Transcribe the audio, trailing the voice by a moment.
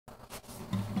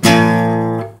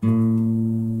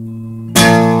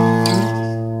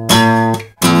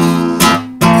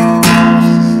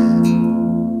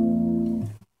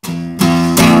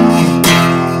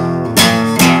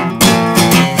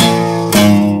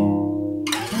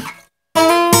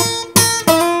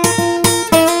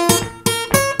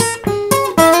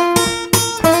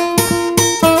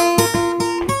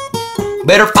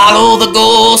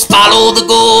ghost, follow the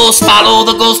ghost, follow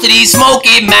the ghost to these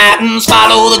Smoky Mountains.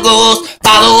 Follow the ghost,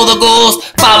 follow the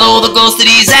ghost, follow the ghost to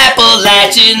these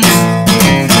Appalachians.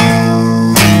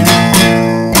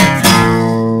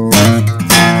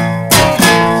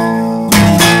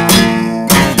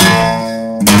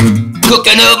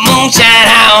 Cooking up moonshine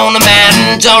high on the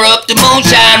mountain. Jar up the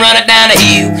moonshine, run it down the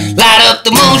hill. Light up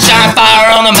the moonshine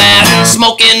fire on the mountain.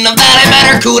 Smoke in the valley,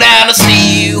 better cool down the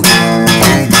steel.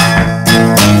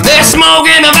 There's smoke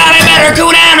in the valley, better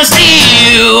cool down the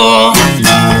steel.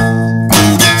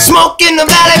 Smoke in the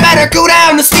valley, better cool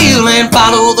down the steel. And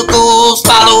follow the ghost,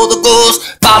 follow the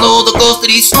ghost, follow the ghost to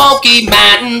these Smoky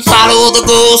Mountains. Follow the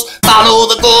ghost, follow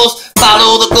the ghost,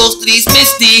 follow the ghost to these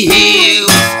misty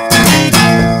hills.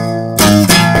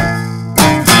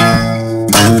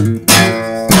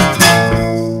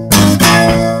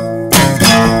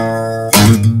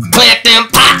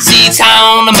 High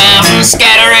on the mountain,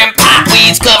 scattering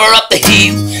potweeds cover up the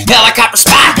hill. Helicopter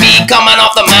spot me coming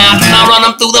off the mountain. I run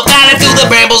them through the valley, through the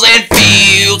brambles and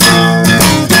fields.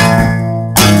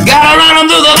 Gotta run them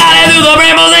through the valley, through the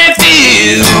brambles and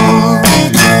fields.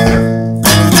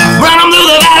 Run them through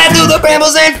the valley, through the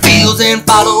brambles and fields. And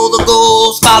follow the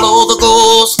ghost, follow the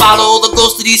ghost, follow the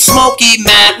ghost to these Smoky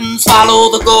Mountains. Follow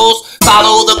the ghost,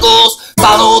 follow the ghost,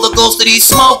 follow the ghost to these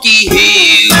smoky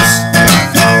hills.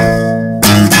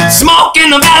 Smoke in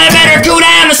the valley, better cool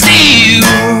down the steel.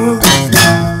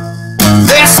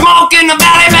 There's smoke in the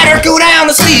valley, better cool down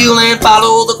the steel. And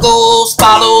follow the ghost,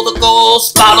 follow the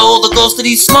ghost, follow the ghost to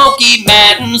these Smoky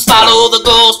Mountains. Follow the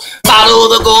ghost, follow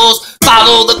the ghost,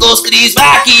 follow the ghost to these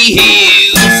rocky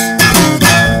hills.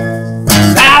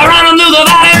 I run them through the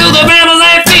valley, through the brambles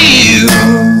and fields.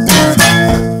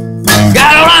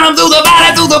 Gotta run them through the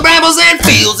valley, through the brambles and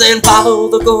fields. And follow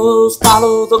the ghost,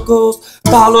 follow the ghost,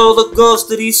 follow the ghost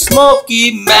to these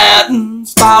Smoky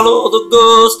Mountains. Follow the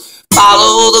ghost,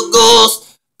 follow the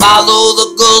ghost, follow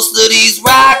the ghost to these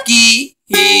rocky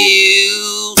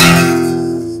hills.